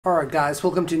Alright guys,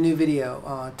 welcome to a new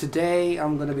video. Today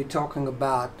I'm going to be talking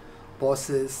about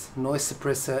Boss's Noise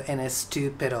Suppressor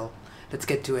NS-2 pedal. Let's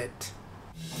get to it.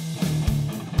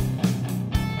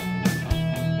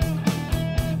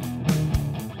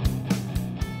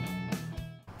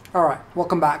 Alright,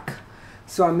 welcome back.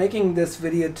 So I'm making this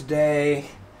video today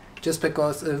just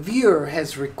because a viewer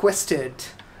has requested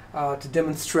to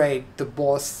demonstrate the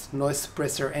Boss Noise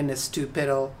Suppressor NS-2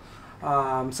 pedal. So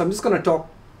I'm just going to talk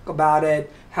about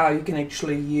it, how you can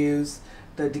actually use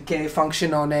the decay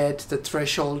function on it, the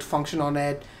threshold function on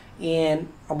it, and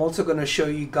I'm also going to show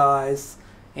you guys,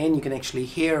 and you can actually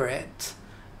hear it,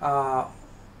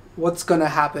 what's going to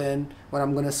happen when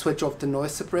I'm going to switch off the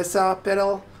noise suppressor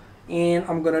pedal, and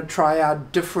I'm going to try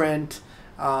out different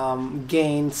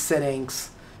gain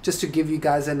settings just to give you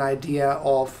guys an idea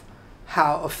of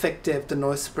how effective the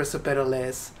noise suppressor pedal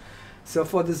is. So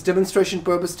for this demonstration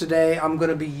purpose today, I'm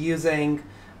going to be using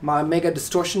my mega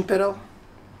distortion pedal,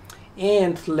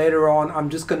 and later on I'm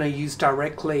just going to use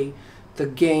directly the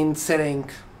gain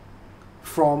setting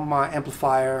from my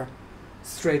amplifier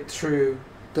straight through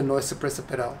the noise suppressor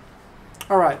pedal.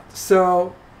 Alright,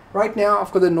 so right now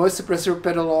I've got the noise suppressor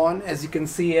pedal on. As you can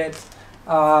see it,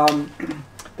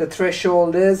 the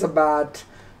threshold is about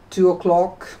 2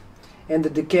 o'clock and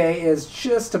the decay is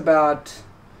just about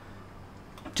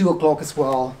 2 o'clock as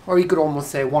well, or you could almost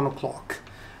say 1 o'clock.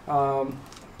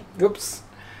 Oops,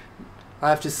 I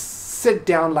have to sit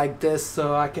down like this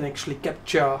so I can actually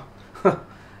capture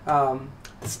the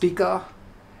speaker,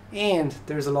 and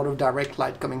there's a lot of direct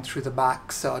light coming through the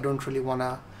back, so I don't really want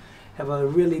to have a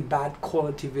really bad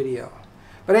quality video.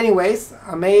 But anyways,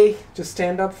 I may just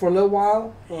stand up for a little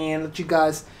while and let you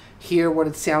guys hear what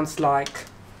it sounds like.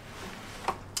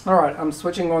 Alright, I'm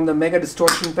switching on the mega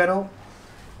distortion pedal,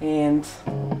 and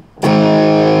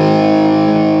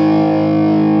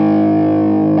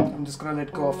I'm just gonna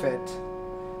let go of it.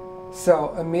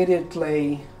 So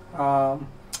immediately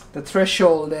the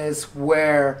threshold is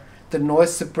where the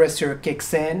noise suppressor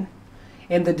kicks in,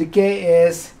 and the decay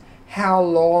is how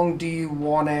long do you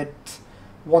want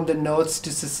the notes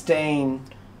to sustain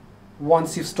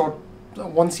once you've stopped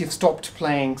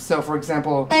playing. So for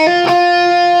example,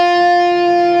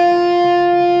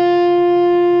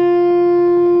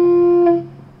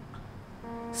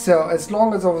 so as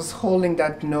long as I was holding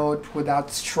that note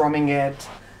without strumming it,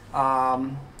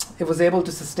 it was able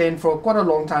to sustain for quite a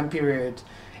long time period.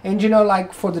 And you know,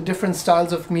 like for the different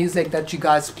styles of music that you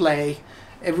guys play,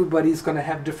 everybody's gonna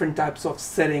have different types of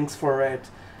settings for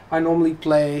it. I normally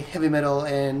play heavy metal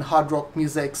and hard rock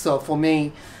music, so for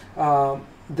me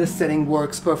this setting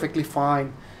works perfectly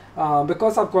fine.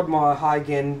 Because I've got my high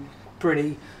gain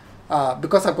pretty,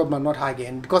 because I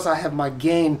have my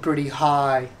gain pretty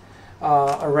high,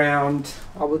 around,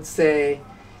 I would say,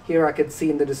 here I can see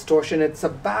in the distortion it's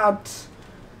about,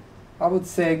 I would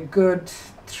say, good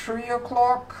 3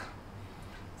 o'clock,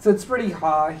 so it's pretty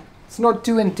high. It's not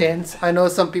too intense. I know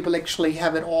some people actually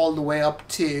have it all the way up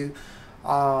to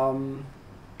 10,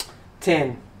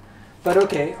 but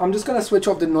okay, I'm just gonna switch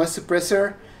off the noise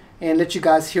suppressor and let you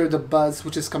guys hear the buzz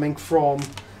which is coming from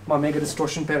my mega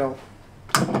distortion pedal.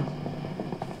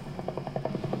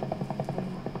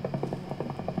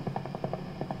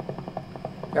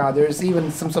 Yeah, there's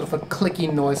even some sort of a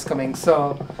clicking noise coming,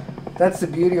 so that's the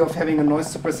beauty of having a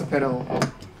noise suppressor pedal.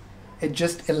 It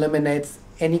just eliminates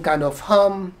any kind of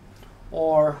hum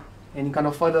or any kind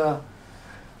of other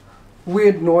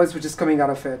weird noise which is coming out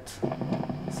of it.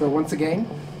 So once again,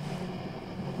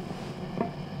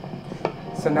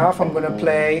 so now if I'm gonna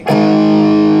play a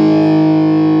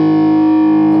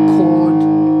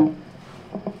chord,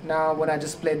 now when I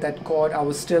just played that chord I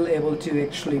was still able to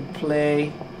actually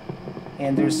play,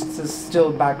 and there's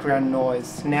still background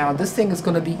noise. Now this thing is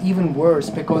going to be even worse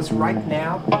because right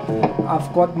now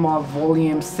I've got my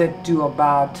volume set to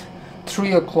about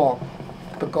 3 o'clock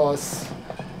because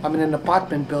I'm in an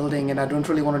apartment building and I don't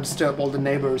really want to disturb all the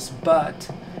neighbors. But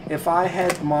if I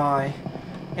had my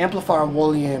amplifier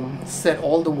volume set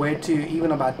all the way to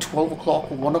even about 12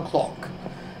 o'clock or 1 o'clock,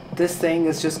 this thing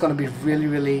is just going to be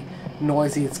really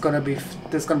noisy. It's going to be,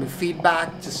 there's going to be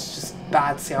feedback, just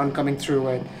bad sound coming through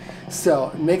it. So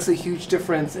it makes a huge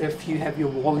difference if you have your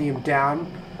volume down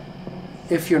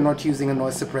if you're not using a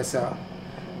noise suppressor.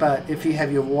 But if you have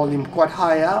your volume quite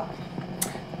high up,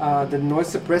 the noise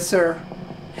suppressor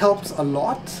helps a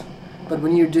lot, but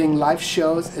when you're doing live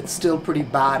shows it's still pretty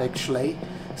bad actually.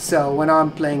 So when I'm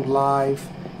playing live,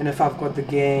 and if I've got the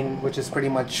gain, which is pretty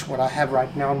much what I have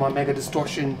right now, my mega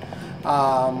distortion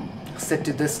set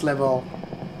to this level,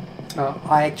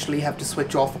 I actually have to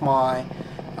switch off my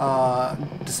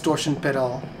distortion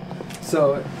pedal.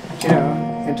 So you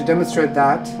know, And to demonstrate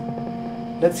that,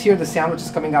 let's hear the sound which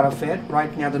is coming out of it.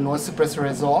 Right now the noise suppressor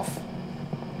is off,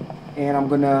 and I'm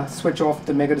gonna switch off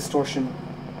the mega distortion.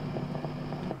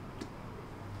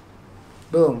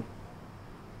 Boom.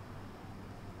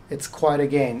 It's quiet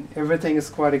again. Everything is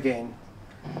quiet again.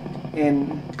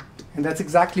 And that's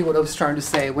exactly what I was trying to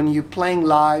say. When you're playing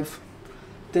live,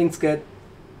 things get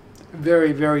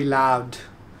very, very loud.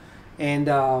 And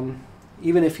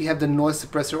even if you have the noise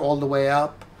suppressor all the way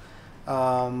up,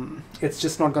 it's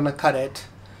just not going to cut it.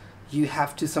 You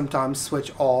have to sometimes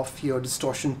switch off your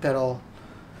distortion pedal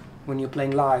when you're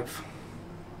playing live.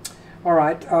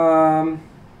 Alright,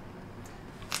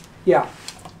 yeah,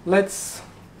 let's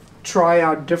try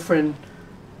out different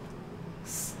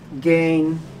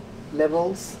gain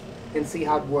levels and see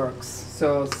how it works.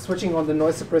 So switching on the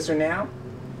noise suppressor now,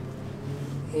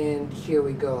 and here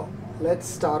we go. Let's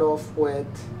start off with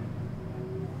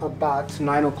about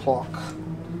 9 o'clock.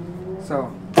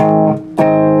 So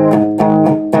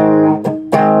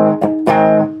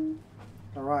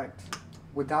alright,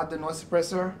 without the noise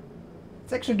suppressor,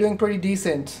 it's actually doing pretty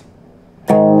decent.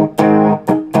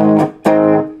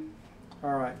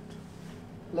 Alright,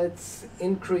 let's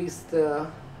increase the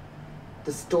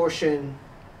distortion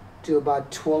to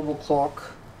about 12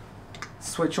 o'clock.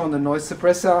 Switch on the noise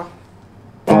suppressor.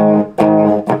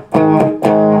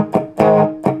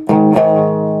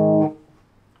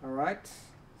 Alright,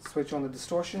 switch on the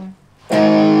distortion.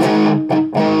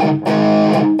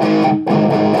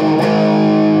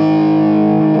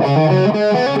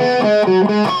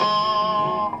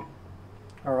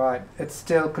 Alright, it's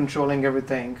still controlling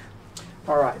everything.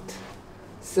 Alright,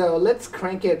 so let's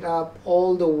crank it up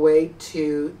all the way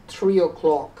to 3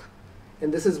 o'clock.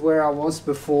 And this is where I was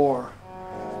before.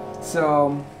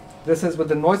 So this is with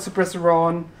the noise suppressor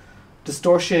on,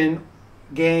 distortion,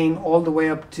 gain all the way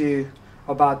up to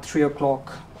about 3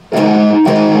 o'clock.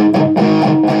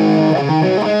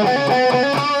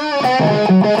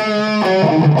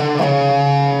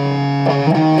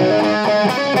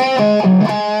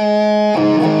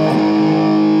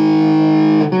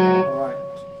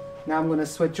 Now I'm going to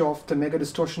switch off the mega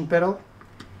distortion pedal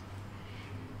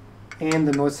and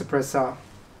the noise suppressor.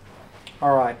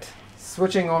 Alright,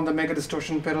 switching on the mega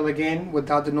distortion pedal again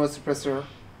without the noise suppressor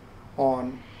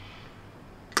on.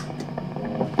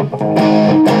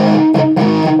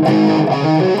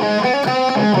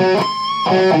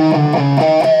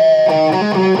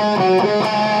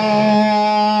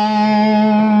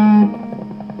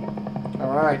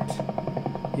 Alright,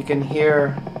 you can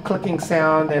hear clicking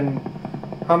sound and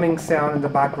humming sound in the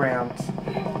background.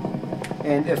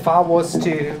 And if I was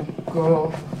to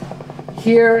go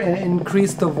here and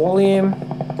increase the volume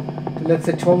to, let's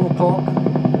say, 12 o'clock,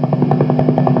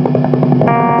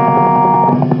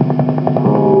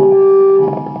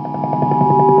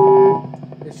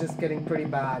 it's just getting pretty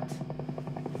bad.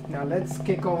 Now let's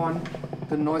kick on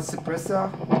the noise suppressor.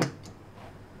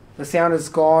 The sound is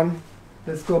gone.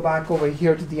 Let's go back over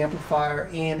here to the amplifier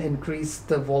and increase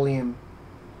the volume.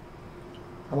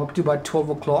 I'm up to about 12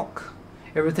 o'clock.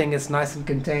 Everything is nice and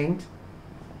contained.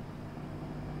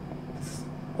 It's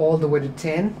all the way to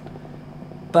 10.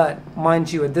 But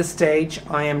mind you, at this stage,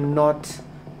 I am not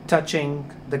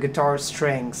touching the guitar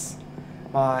strings.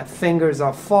 My fingers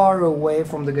are far away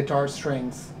from the guitar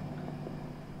strings.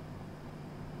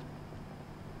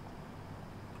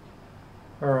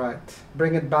 Alright,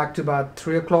 bring it back to about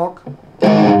 3 o'clock.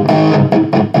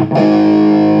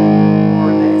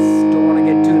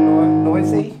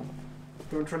 Noisy.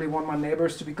 Don't really want my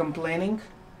neighbors to be complaining.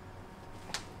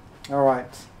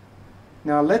 Alright,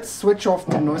 now let's switch off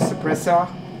the noise suppressor,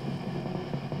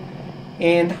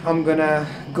 and I'm gonna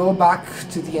go back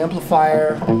to the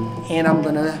amplifier and I'm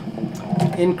gonna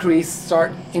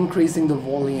start increasing the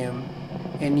volume,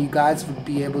 and you guys would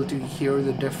be able to hear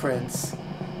the difference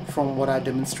from what I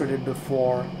demonstrated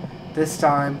before. This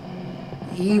time,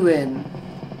 even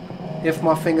if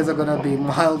my fingers are gonna be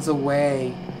miles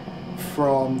away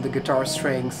from the guitar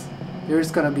strings,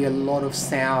 there's gonna be a lot of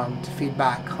sound,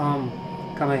 feedback, hum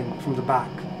coming from the back.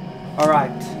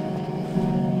 Alright,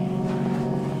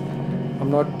 I'm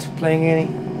not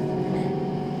playing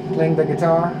the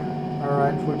guitar.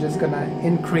 Alright, we're just gonna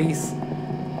increase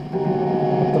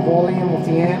the volume of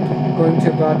the amp, going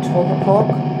to about 12 o'clock.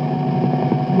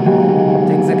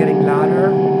 Things are getting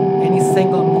louder. Any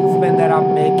single movement that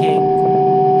I'm making,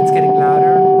 it's getting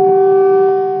louder.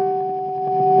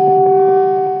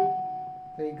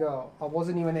 There you go. I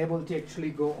wasn't even able to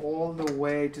actually go all the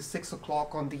way to 6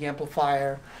 o'clock on the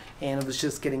amplifier, and it was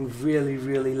just getting really,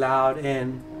 really loud.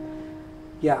 And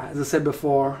yeah, as I said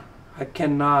before, I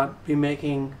cannot be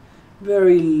making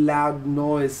very loud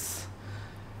noise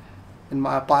in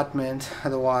my apartment,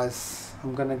 otherwise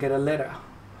I'm gonna get a letter.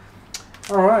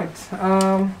 Alright,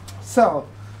 so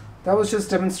that was just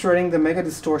demonstrating the mega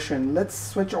distortion. Let's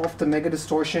switch off the mega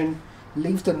distortion,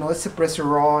 leave the noise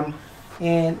suppressor on,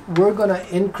 and we're gonna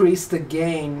increase the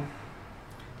gain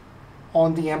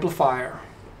on the amplifier.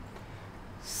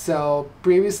 So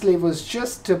previously it was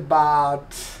just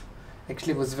about,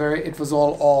 actually it was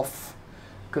all off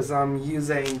because I'm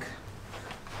using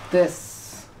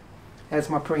this as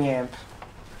my preamp,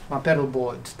 my pedal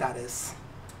board that is.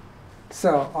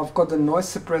 So I've got the noise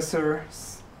suppressor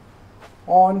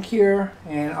on here,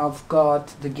 and I've got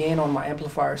the gain on my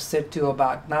amplifier set to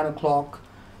about 9 o'clock,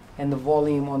 and the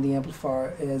volume on the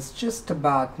amplifier is just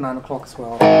about 9 o'clock as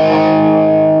well,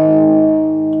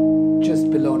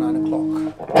 just below 9 o'clock.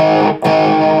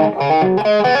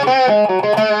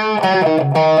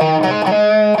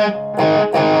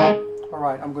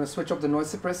 Alright, I'm going to switch off the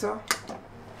noise suppressor.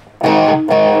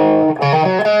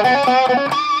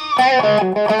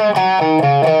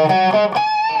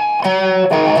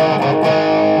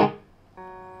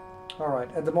 Alright,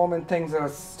 at the moment things are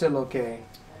still okay.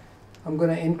 I'm going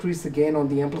to increase the gain on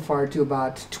the amplifier to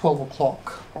about 12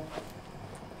 o'clock,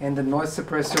 and the noise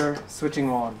suppressor switching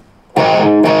on.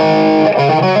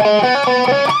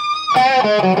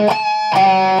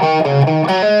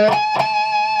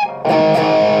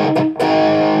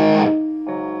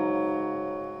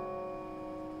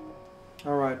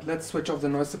 Alright, let's switch off the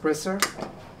noise suppressor.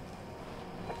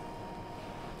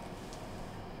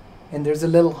 And there's a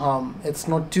little hum. It's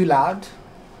not too loud.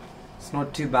 It's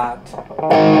not too bad.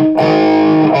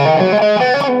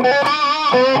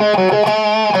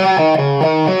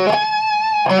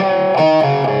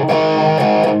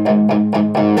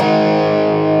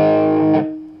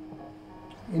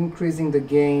 Increasing the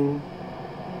gain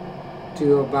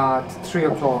to about 3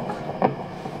 o'clock.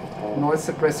 Noise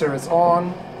suppressor is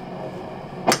on.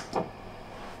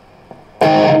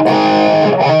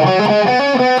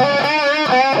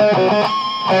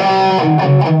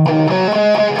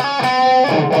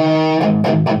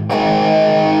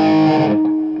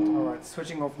 Alright,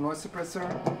 switching off noise suppressor.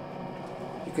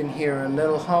 You can hear a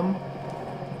little hum.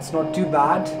 It's not too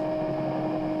bad,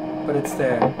 but it's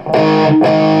there.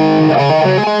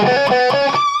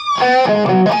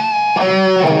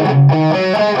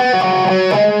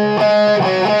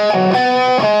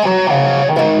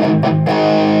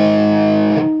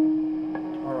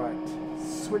 Alright,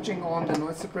 switching on the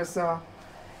noise suppressor,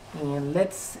 and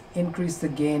let's increase the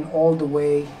gain all the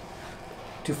way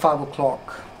to 5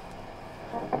 o'clock.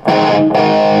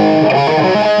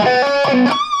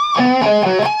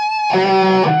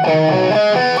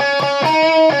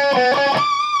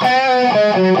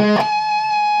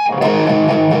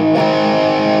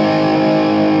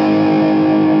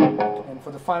 And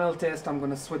for the final test, I'm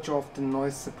going to switch off the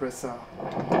noise suppressor.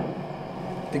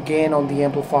 The gain on the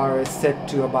amplifier is set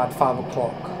to about 5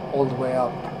 o'clock, all the way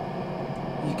up.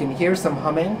 You can hear some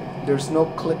humming. There's no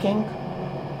clicking,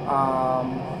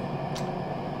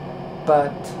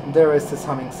 but there is this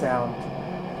humming sound.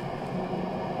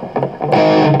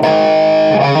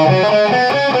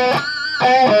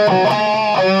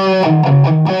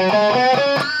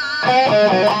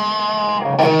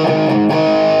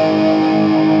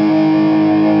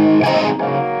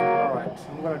 Alright,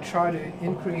 I'm going to try to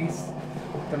increase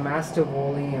the master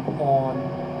volume on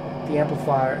the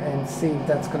amplifier and see if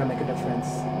that's going to make a difference.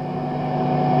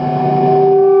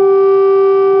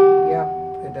 Yep,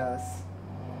 it does.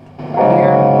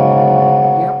 Here,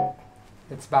 yep,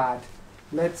 it's bad.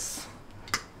 Let's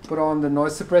put on the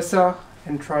noise suppressor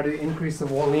and try to increase the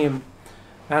volume,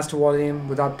 master volume,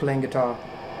 without playing guitar.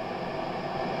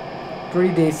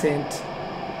 Pretty decent.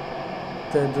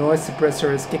 The noise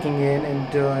suppressor is kicking in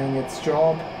and doing its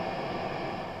job.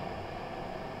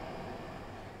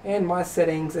 And my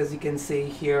settings, as you can see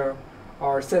here,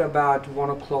 are set about 1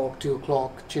 o'clock, 2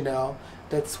 o'clock, you know.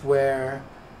 That's where,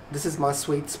 this is my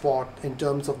sweet spot in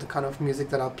terms of the kind of music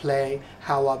that I play,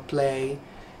 how I play,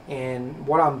 and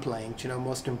what I'm playing, you know,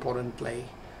 most importantly.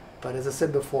 But as I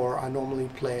said before, I normally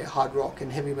play hard rock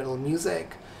and heavy metal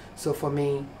music. So for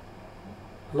me,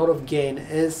 a lot of gain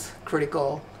is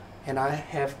critical, and I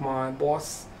have my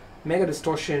Boss Mega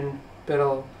Distortion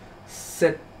pedal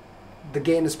set. The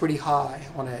gain is pretty high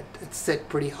on it. It's set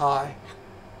pretty high,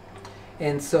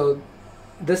 and so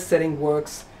this setting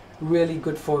works really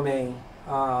good for me.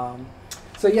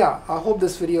 So yeah, I hope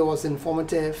this video was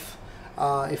informative.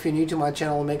 If you're new to my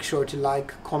channel, make sure to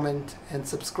like, comment and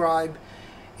subscribe,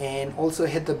 and also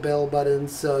hit the bell button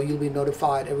so you'll be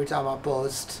notified every time I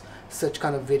post such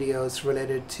kind of videos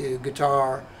related to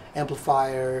guitar,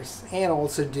 amplifiers, and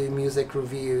also do music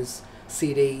reviews,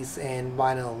 CDs and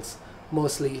vinyls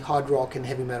mostly hard rock and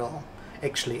heavy metal,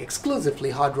 actually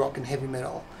exclusively hard rock and heavy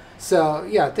metal. So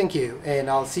yeah, thank you, and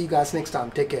I'll see you guys next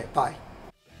time. Take care. Bye.